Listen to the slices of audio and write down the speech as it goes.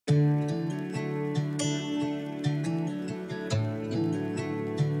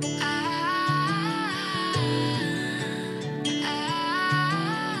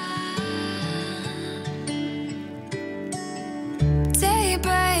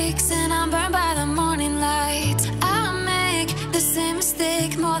mistakes and I'm burned by the morning light. I make the same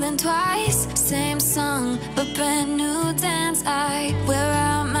mistake more than twice. Same song, but brand new dance. I wear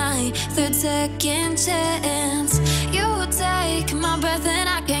out my third second chance. You take my breath and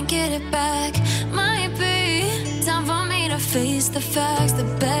I can't get it back. Might be time for me to face the facts. The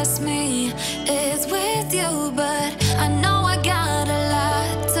best me is with you, but I know I got a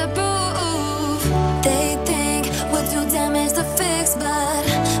lot to prove. They think we're too damaged to fix, but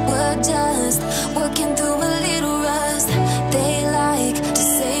we're just working through a little rust. They like to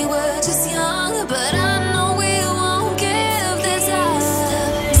say we're just young, but I know we won't give this up.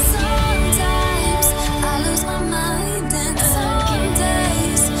 Sometimes I lose my mind, and some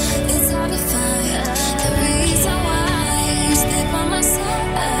days it's hard to find the reason why you stay by my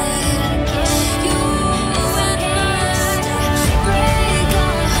side. You and I break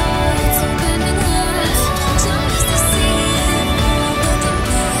our hearts open enough just to see it all with the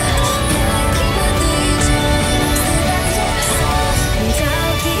blood. But they just stay by your side, and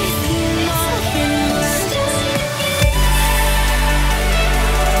I'll give you nothing worse.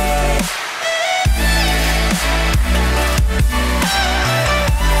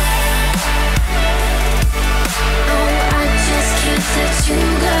 Oh, I just can't let you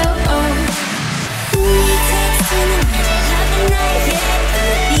go. We text in the middle of the night, yeah.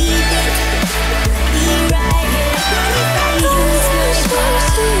 I'll be there, I'll be right here. If I use my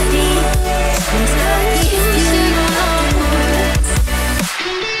body, and I'll give you my words.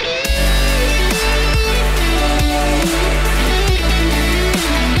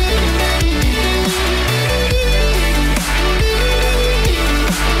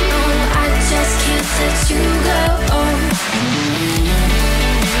 Oh, I just can't let you go.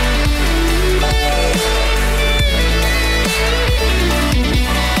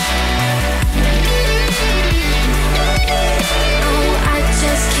 Oh, I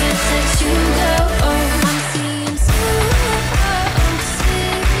just can't let you go. I'm seeing smokes.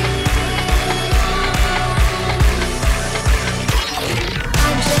 I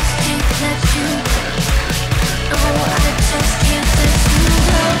just can't let you go. Oh, I just can't let you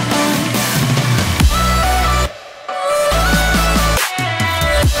go.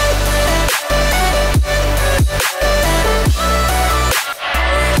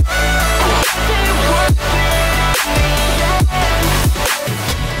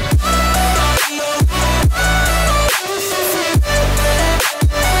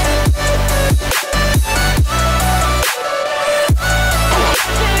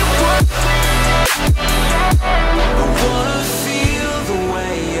 I wanna feel the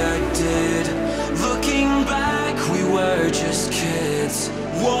way I did. Looking back, we were just kids,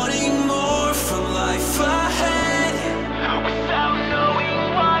 wanting more from life ahead. Without knowing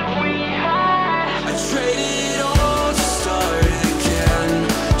what we had, I traded all to start again.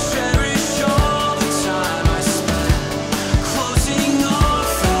 Cherish all the time I spent, closing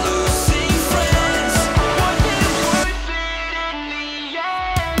off and losing friends. Was it worth it in the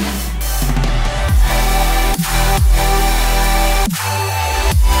end?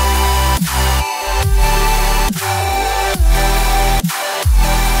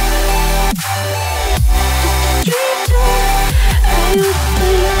 I used to love. I used to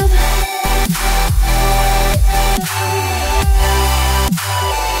love.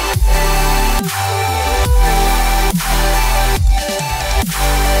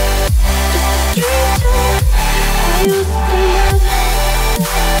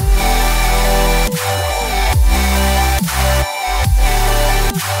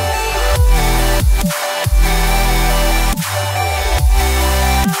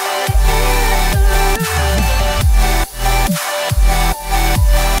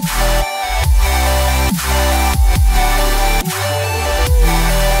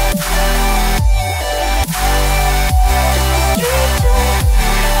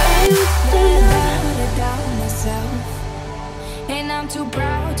 I used to love. Put it down myself, and I'm too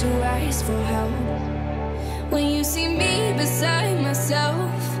proud to ask for help. When you see me beside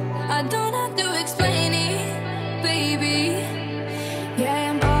myself, I don't have to explain it, baby.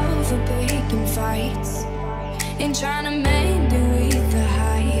 Yeah, I'm over picking fights and trying to mend it with the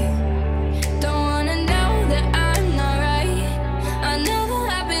high. Don't wanna know that I'm not right. I know that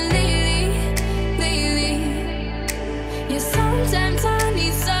I've been lately. Yeah, sometimes I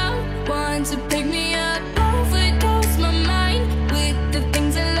need someone to pick me up, overdose my mind with the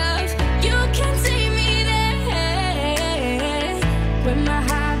things I love. You can see me there when my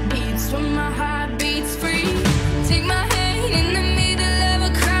heart beats free. Take my hand in the middle of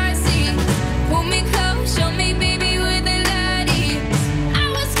a crisis, pull me close, show me baby with a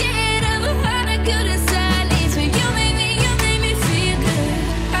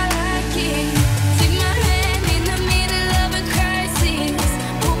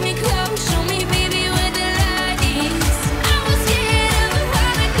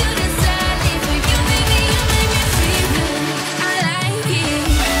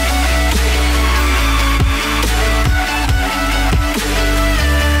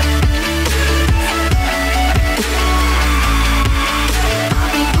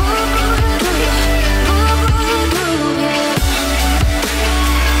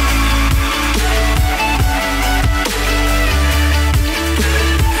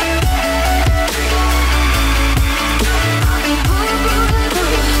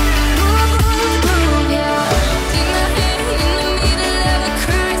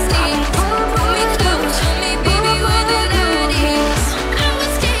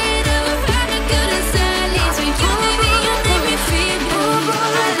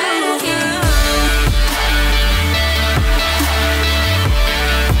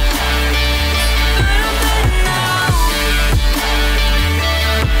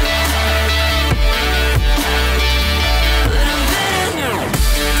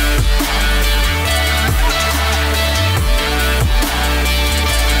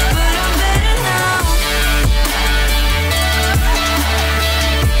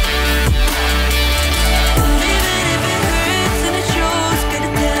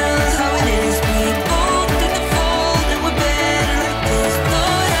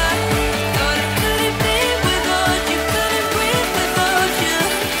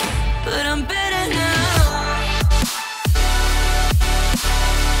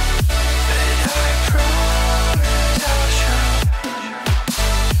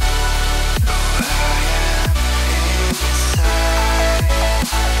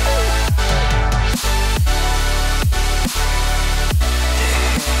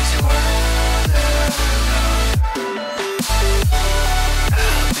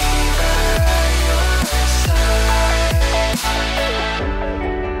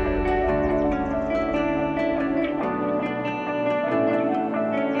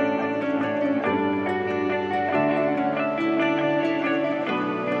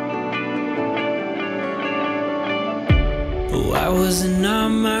Why wasn't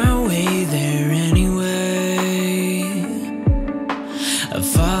on my way there anyway? I've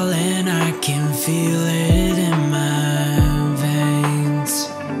fallen, I can feel it in my veins.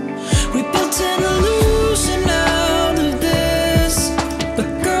 We built an illusion out of this, but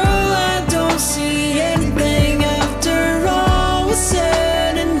girl, I don't see anything after all was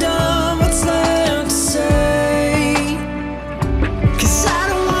said and done. What's left to say? 'Cause I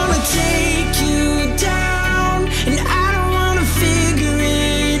don't wanna take you down, and I don't wanna figure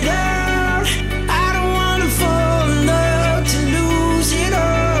it out. I don't wanna fall in love to lose it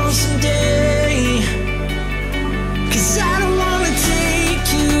all someday. 'Cause I don't wanna take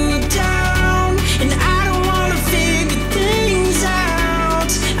you down, and I don't wanna figure things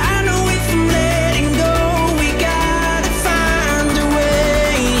out. I know if I'm letting go, we gotta find a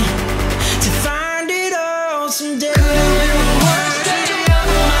way to find it all someday.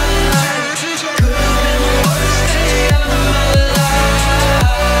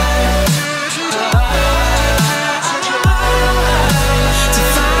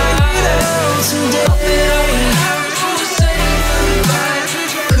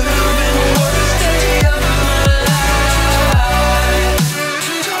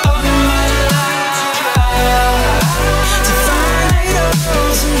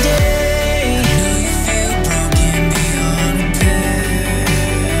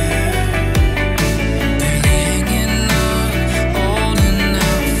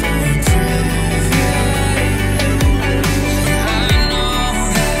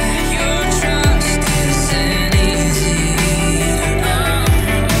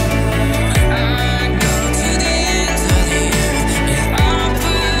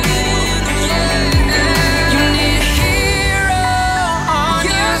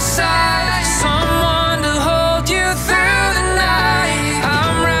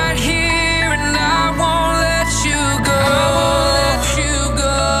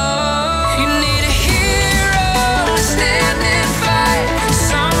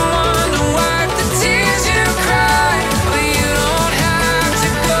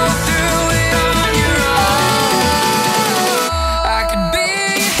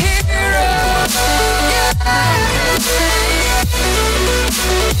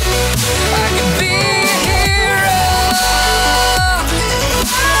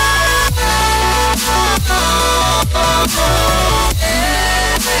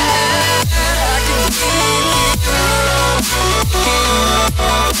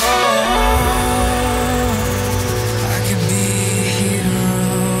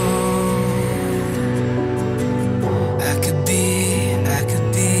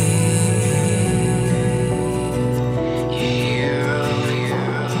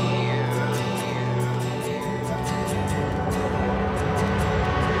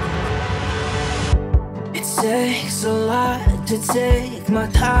 Takes a lot to take my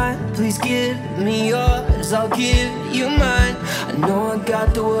time. Please give me yours, I'll give you mine. I know I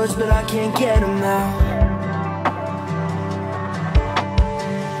got the words, but I can't get them out.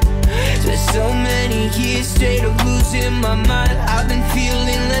 There's so many years straight of losing my mind. I've been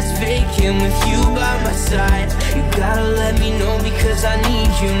feeling less vacant with you by my side. You gotta let me know because I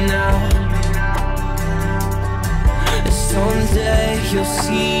need you now. Someday you'll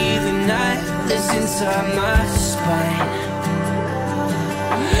see the night that's inside my spine.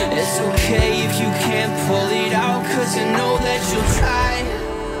 It's okay if you can't pull it out, 'cause I know that you'll try.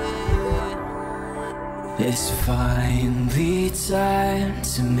 It's finally time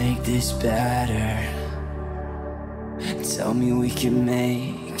to make this better. Tell me we can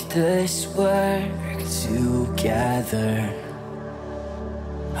make this work together.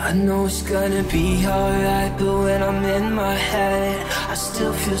 I know it's gonna be alright, but when I'm in my head, I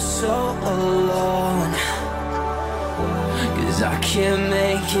still feel so alone. 'Cause I can't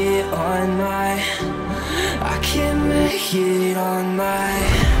make it on my, I can't make it on my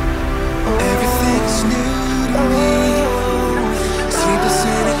own. Everything's new to me. Sleepless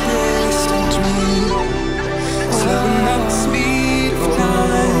in a distant dream. Slowing up the speed of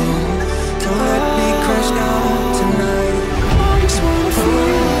time. Don't let me crash down tonight. I just wanna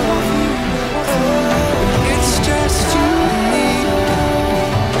feel. It's just you and me.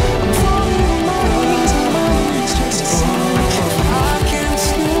 I'm falling in love. It's just I can't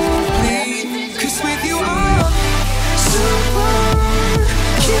sleep. 'Cause with you I'm superhuman.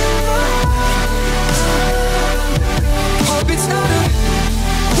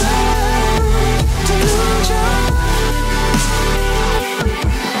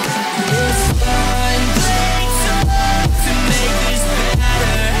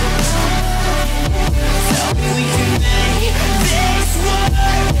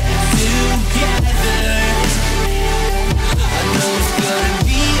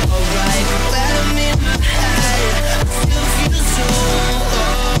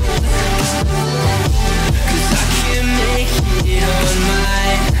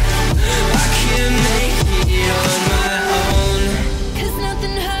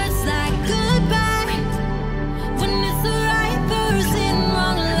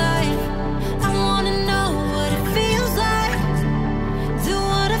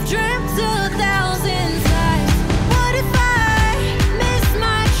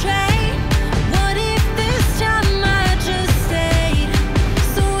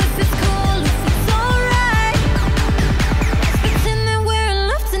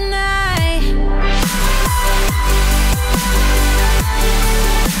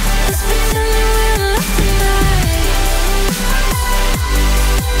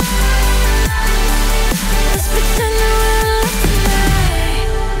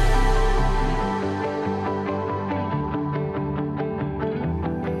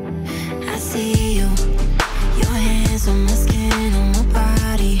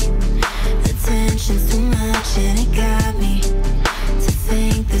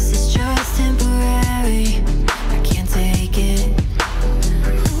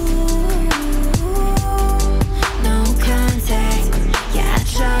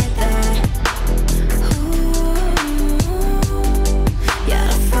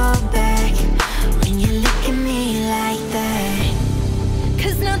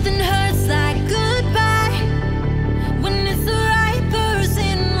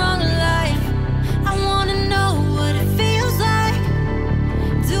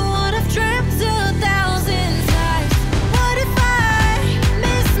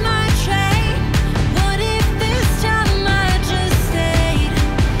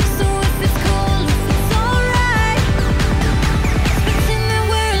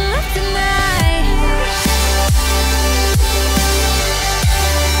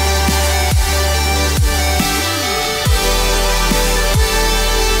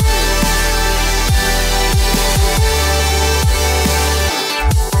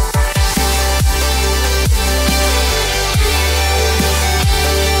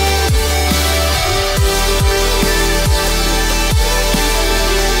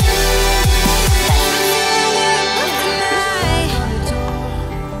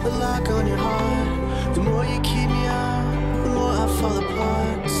 lock on your heart. The more you keep me out, the more I fall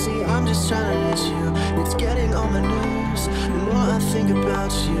apart. See, I'm just trying to reach you, and it's getting on my nerves. The more I think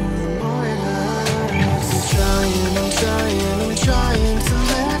about you, the more it hurts. I'm trying to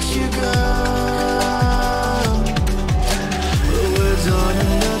let you go. The words aren't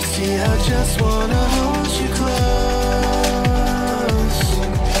enough, see, I just wanna hold you close.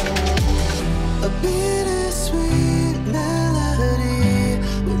 A bittersweet melody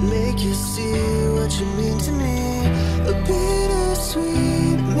would make you see what you mean to me. A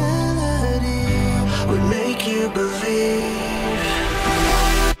bittersweet melody would make you believe.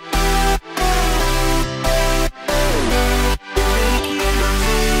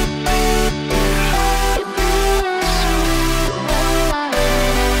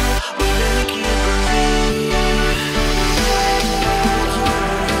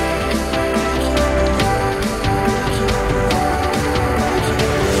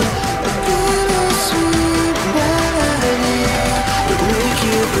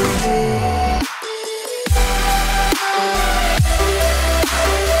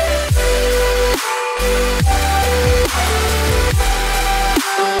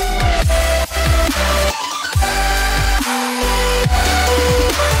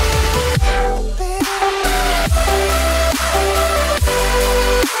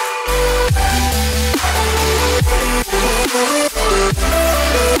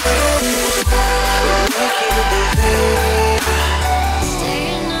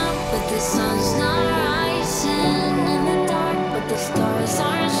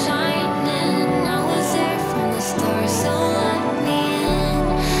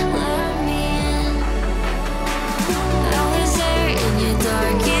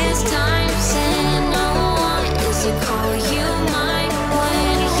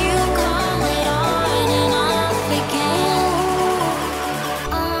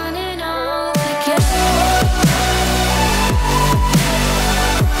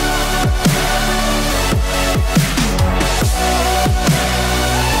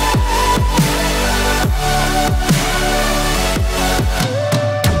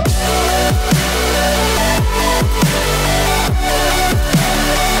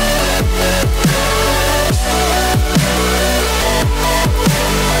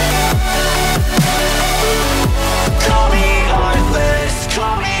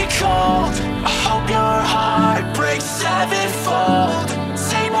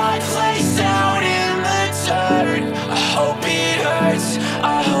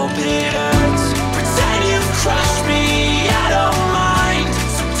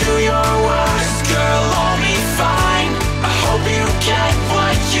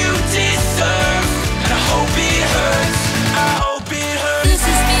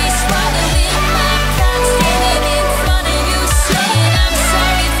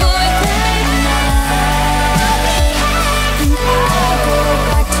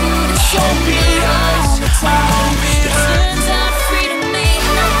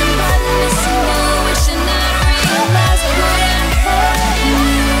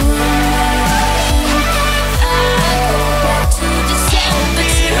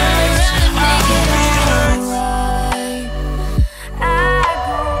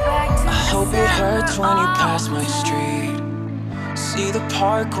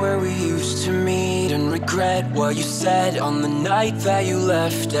 That you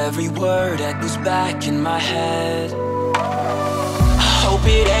left, every word echoes back in my head. I hope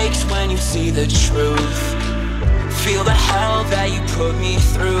it aches when you see the truth. Feel the hell that you put me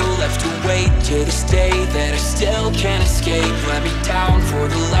through. Left awake to this day that I still can't escape. Let me down for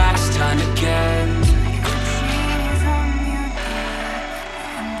the last time again.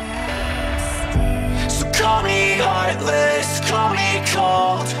 So call me heartless, call me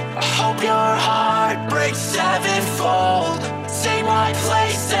cold. I hope your heart breaks sevenfold. Take my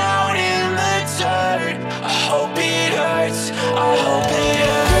place down in the dirt. I hope it hurts, I hope it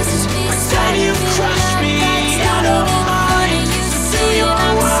hurts. Pretend you crushed me out of mind. Do your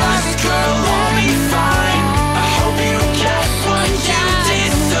worst, girl, I'll be fine. I hope you get what you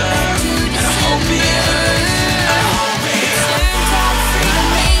deserve. And I hope it hurts, I hope it hurts. Turns out freedom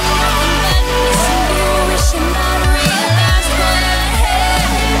ain't nothing but missing you. Wishing I'd realized what I had.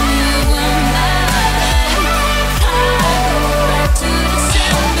 You were mine.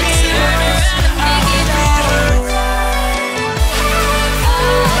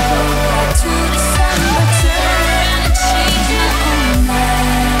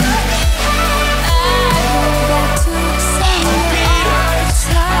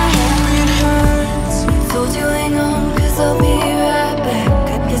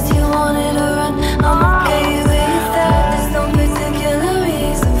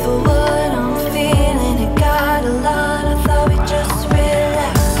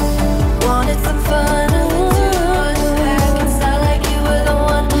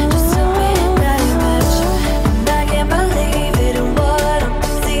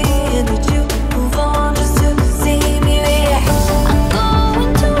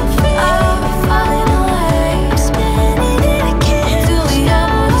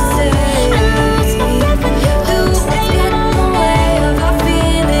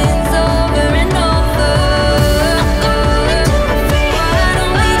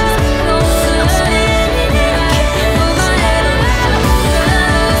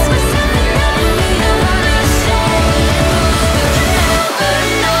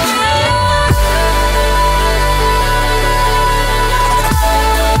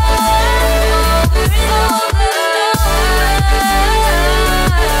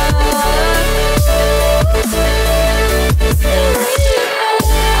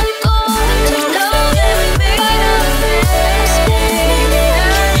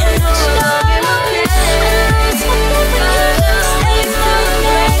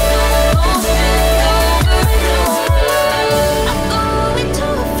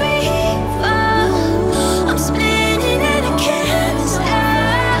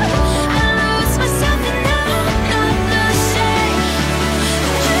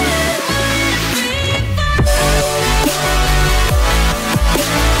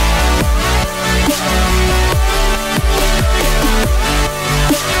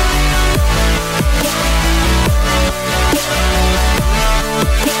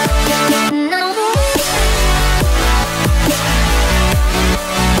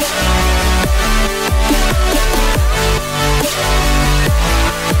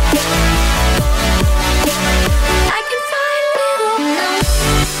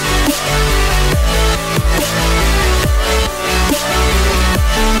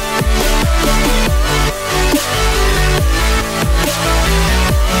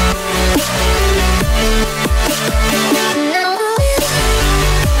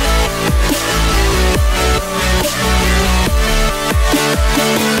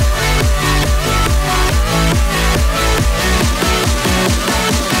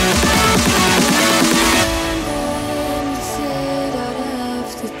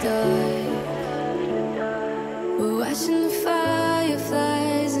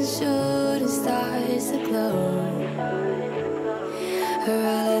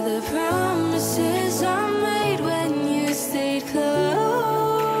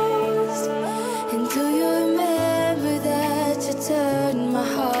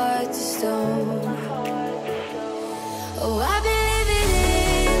 heart to stone. Oh, I've been living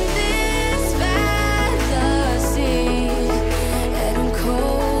in this fantasy, and I'm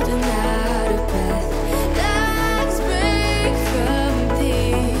cold and out of breath. Let's break from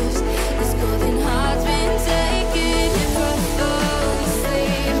these. This golden heart's been taken. If I fall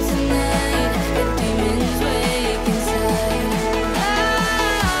asleep tonight, the demons wake inside.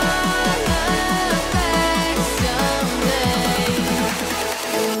 I'll look back someday.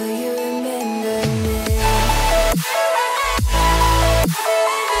 Will you remember me?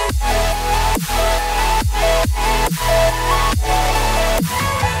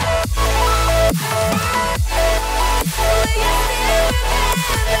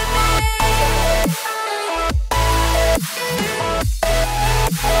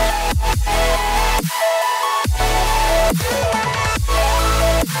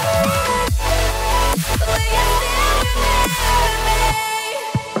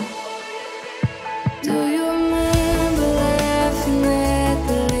 Do you remember laughing at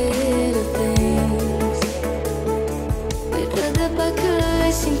the little things? We built up our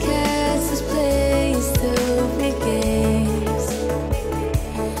cushion castles, playing stupid games.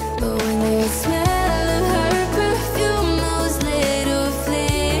 But when you smell of her perfume, those little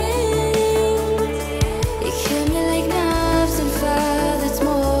flames, it killed me like knives and fire. That's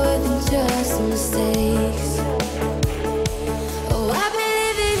more than just mistakes. Oh, I've been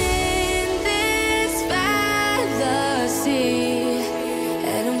living in this fantasy,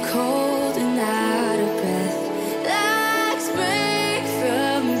 and I'm cold and out of breath. Let's break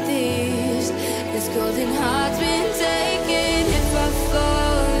from these. This golden heart's been taken. If I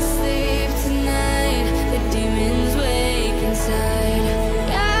fall asleep tonight, the demons wake inside.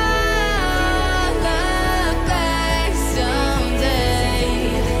 I'll look back someday.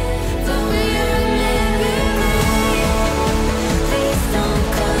 Don't you remember me? Please don't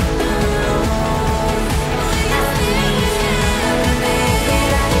cut the road. Will you make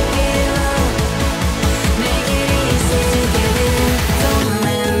it up? Make it easy to give in. Don't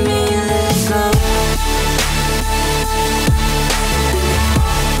let me let go.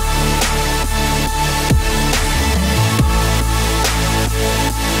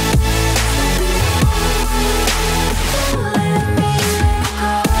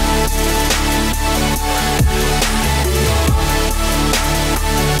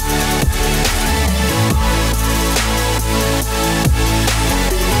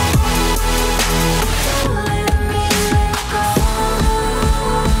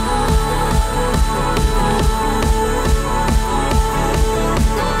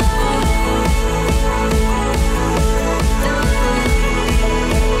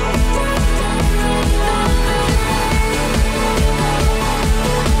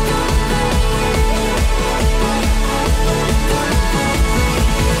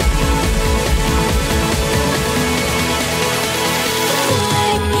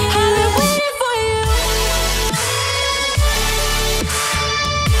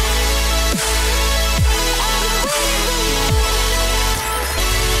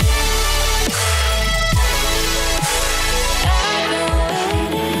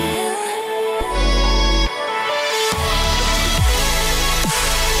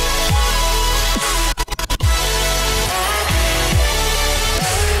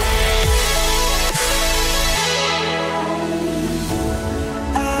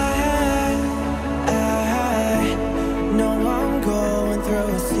 I know I'm going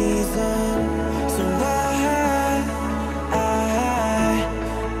through a season, so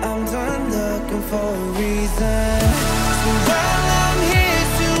I'm done looking for a reason. So while I'm here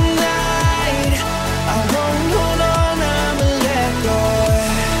tonight, I won't hold on, I'ma let go.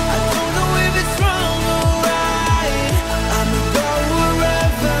 I don't know if it's wrong or right, I'ma go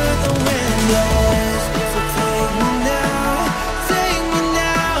wherever the wind blows. So take me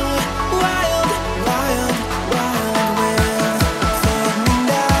now, wild, wild, wild wind.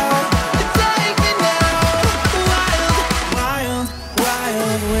 Take me now, wild, wild,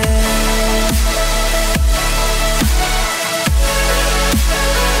 wild wind.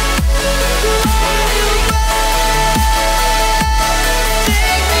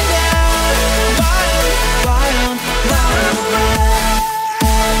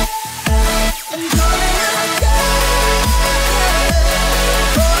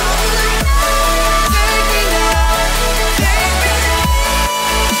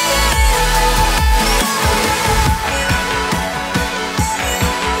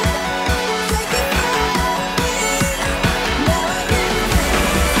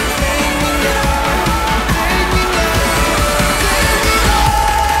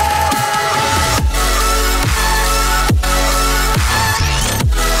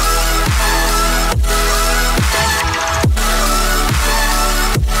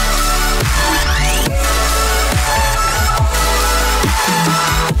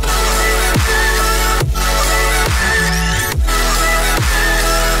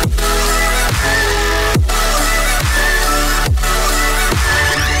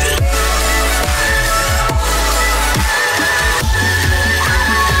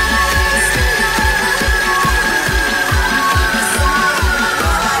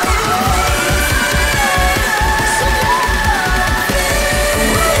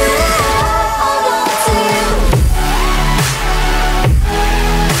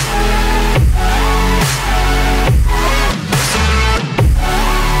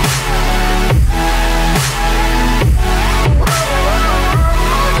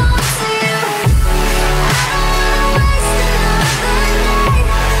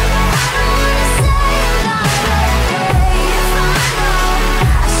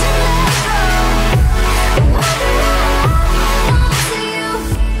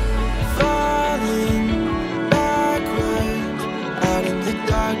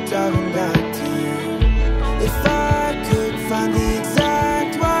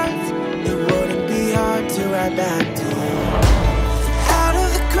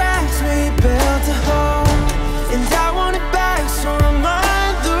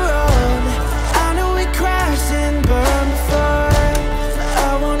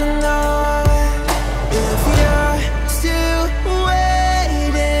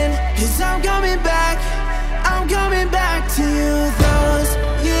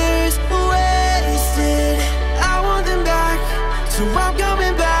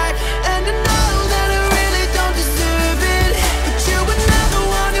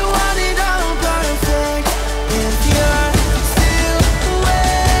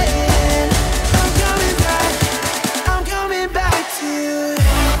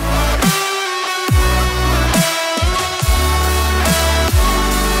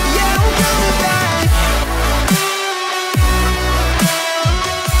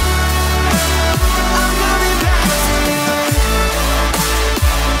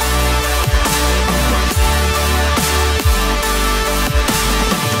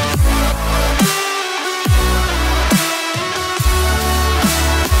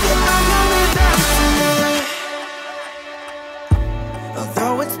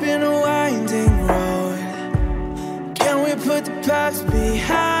 Although it's been a winding road, can we put the past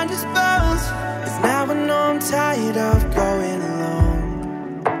behind us both? 'Cause now I know I'm tired of going alone.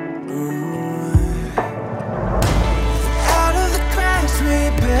 Out of the cracks we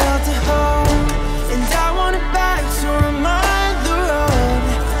built a home, and I want it back to remind the road.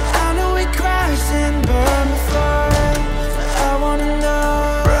 I know we crashed and burned before, but I wanna know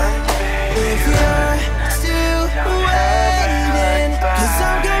if you're still waiting. 'Cause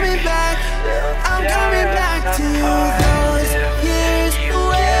I'm coming back to those years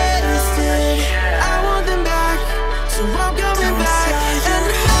wasted. I want them back, so I'm coming back. And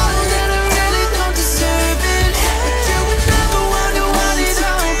I know that I really don't deserve it, but you would never wonder why it's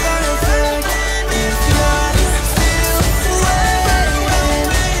all perfect. If you're still waiting,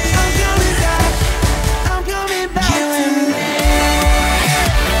 I'm coming back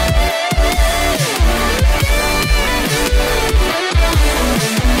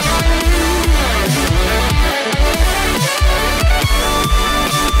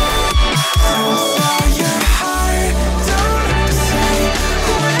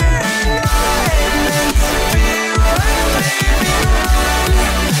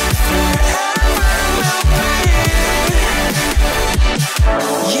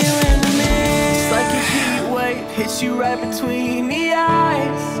you and me. Hits you right between the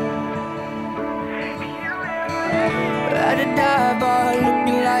eyes. At a dive bar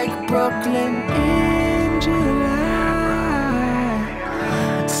looking like Brooklyn in July.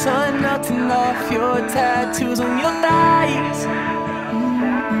 Sun melting off your tattoos on your thighs.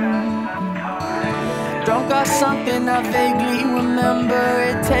 Drunk off something I vaguely remember.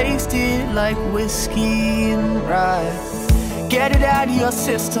 It tasted like whiskey and rye. Get it out of your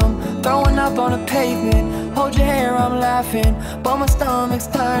system, throwing up on the pavement. Hold your hair, I'm laughing, but my stomach's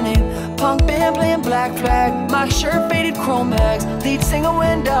turning. Punk band playing Black Flag, my shirt faded chrome mags. Lead singer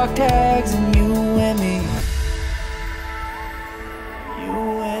wearing dog tags, and you and me.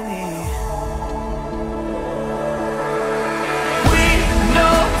 You and me. We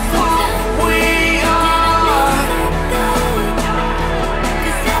know who we are.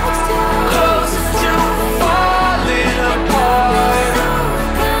 Close to falling apart.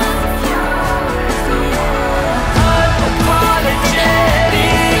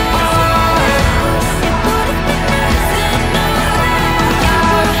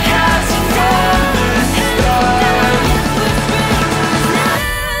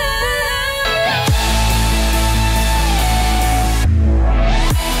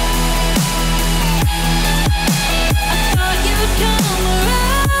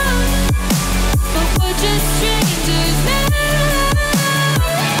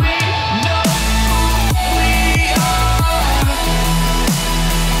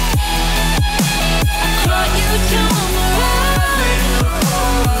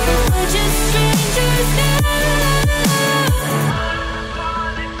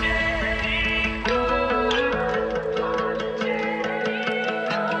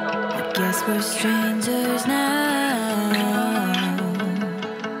 We're strangers now.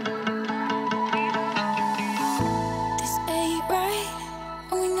 This ain't right,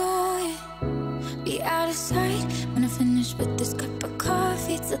 and we know it. Be out of sight when I finish with this cup of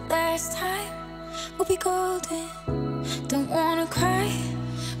coffee. It's the last time we'll be golden. Don't wanna cry,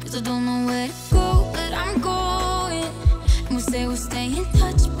 'cause I don't know where to go, but I'm going. And we say we'll stay in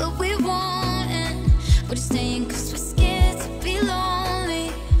touch, but we won't. We're just staying 'cause we're scared to be lonely.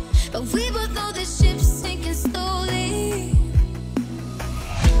 But we both know this ship's sinking slowly.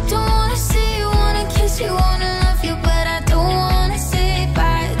 Don't wanna see you, wanna kiss you, wanna love you, but I don't wanna say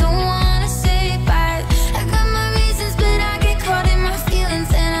bye, don't wanna say bye. I got my reasons, but I get caught in my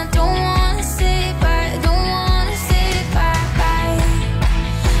feelings, and I don't wanna say bye, don't wanna say bye bye.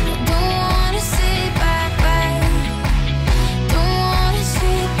 Don't wanna say bye bye. Don't wanna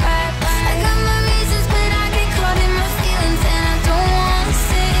say bye bye. I got my reasons, but I get caught in my feelings, and I don't wanna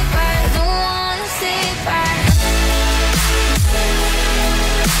say bye, don't wanna say bye.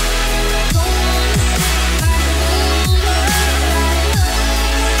 Don't wanna say bye.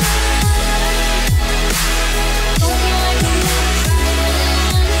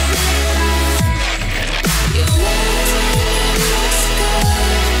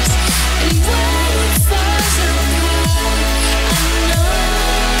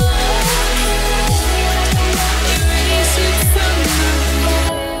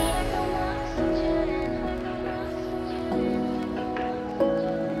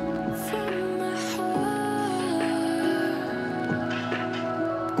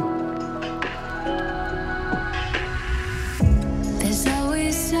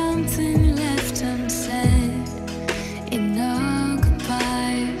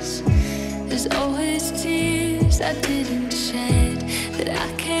 tears I didn't shed, that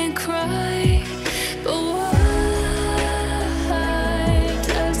I can't cry. But why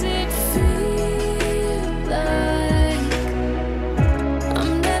does it feel like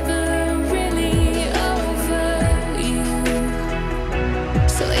I'm never really over you?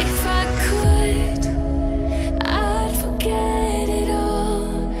 So if I could, I'd forget it all,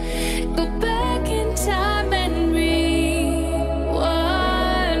 go back in time and rewind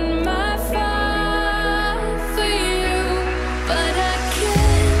my fall for you. But I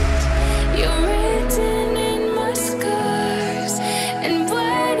can't, you're written in my scars, and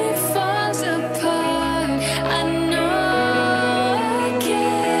when it falls apart, I know I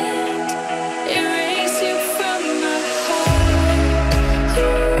can't erase you from my heart.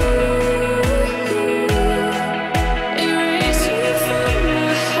 Erase you from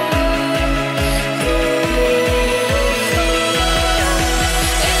my heart.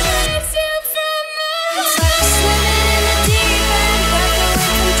 Erase you from my heart. Swimming in the deep end, back away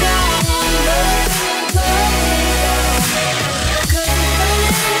from drowning. Cause we're running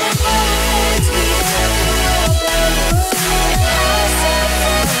in the words, we have to go back. Erase you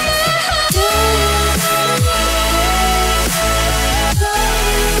from my heart.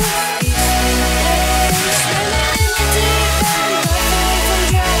 Swimming in the deep end, back away from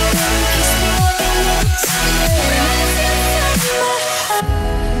drowning. Kiss me on the lips. Erase you from my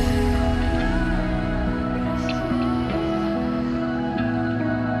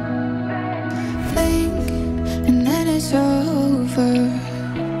blink, and then it's over.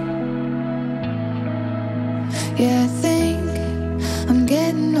 Yeah, I think I'm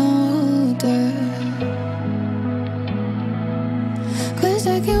getting older, 'cause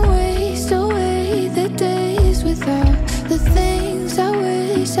I can waste away the days without the things I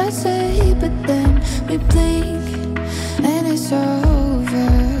wish I'd say. But then we blink, and it's over.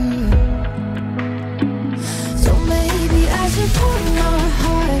 So maybe I should put my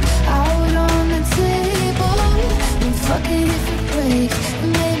heart out on the table, and fuck it if it breaks.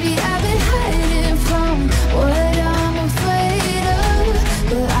 Maybe I've been hiding from what I'm afraid of,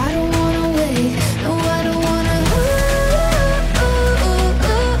 but I don't wanna wait. No, I don't wanna.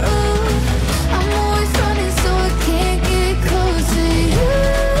 I'm always running, so I can't get close to you.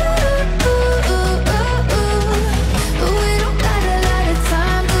 But we don't got a lot of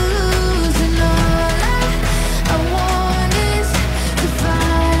time to lose, and all I want is to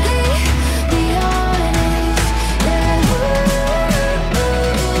finally be honest. Yeah.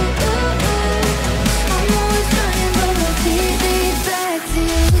 I'm always running, but my feet lead back to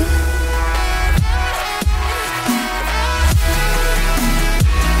you.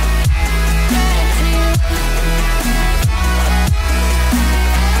 Back to you. I'm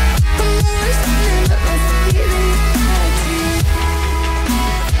always running, but my feet lead back to you.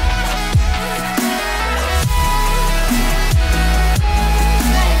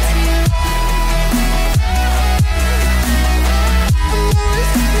 Back to you. I'm always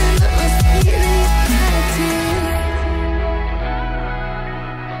running, but my feet lead back to you.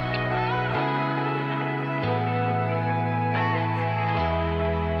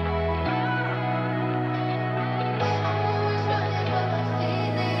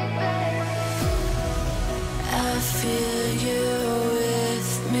 I feel you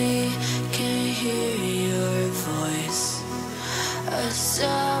with me, can hear your voice, a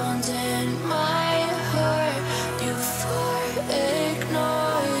sound in my heart you far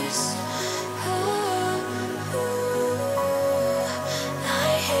ignores. I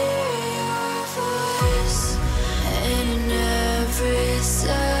hear your voice, and in every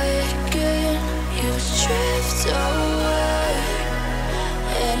second you drift away,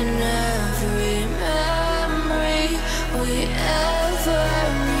 and in every memory we ever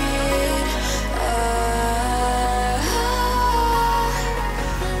made.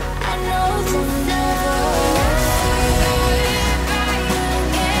 I know they'll never fade.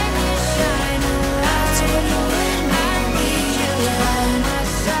 Can you shine a light when I need you by my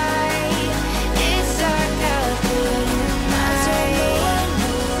side? It's dark out there tonight.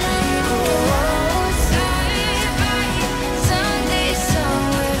 Oh, side by someday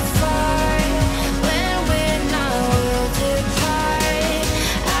somewhere far, when we're not will depart.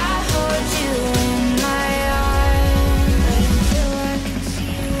 I hold you in my arms until I can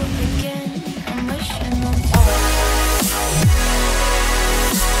see you again. I'm wishing upon.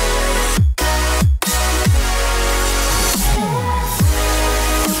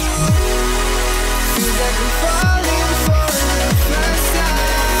 Feels like I'm falling for the first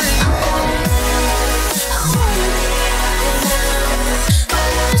time. I wanna be I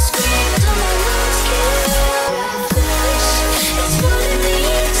wanna scream till my lungs can't flush. It's one of the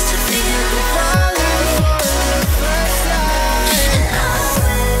years to feel Falling for the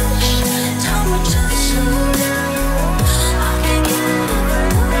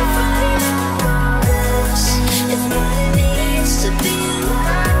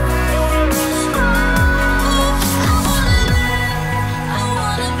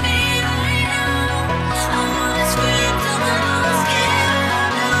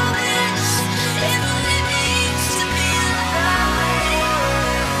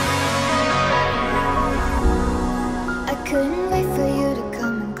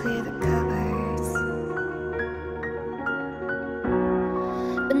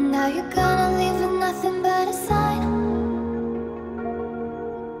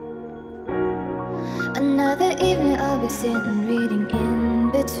Another evening I'll be sitting reading in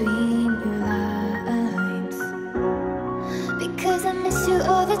between your lines, because I miss you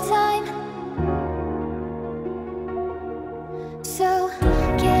all the time. So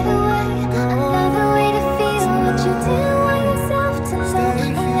get away, another way to feel what you didn't want yourself to know,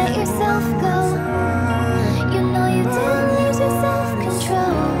 and let yourself go. You know you didn't lose your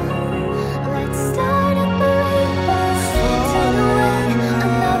self-control. Let's start at the rainbow. Turn away,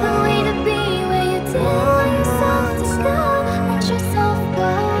 another way to be where you didn't want yourself to go. Let yourself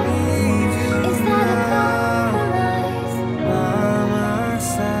go. Is that a compromise?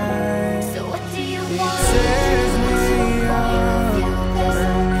 So what do you want?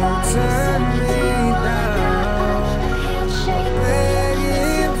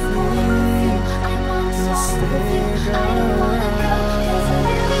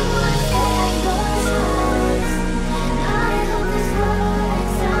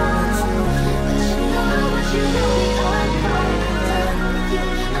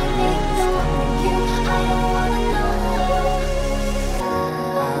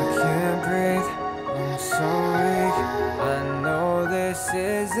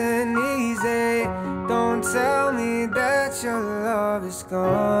 Isn't easy. Don't tell me that your love is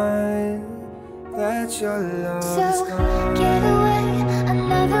gone. That your love is gone. Get away,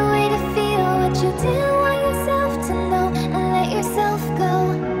 another way to feel what you didn't want yourself to know, and let yourself go.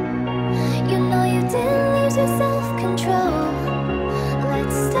 You know you didn't lose your self-control.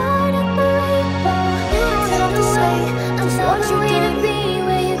 Let's start at the rainbow. Turn away, another way to be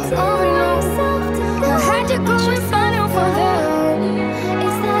where you didn't want yourself to go. I had to go and find out for them.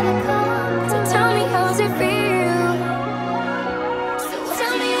 Tell me how's it feel?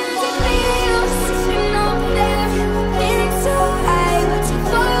 Tell me how's it feel? Sitting up there, getting so high, but too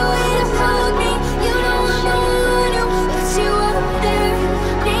far away to hold me. You don't want no one who puts you up there,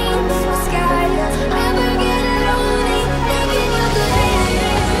 beneath the sky. Never get lonely, thinking you could live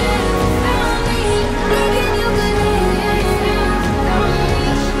without me, thinking you could live without me.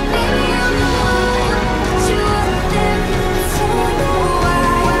 Baby, I'm the one who puts you up there, so you know why.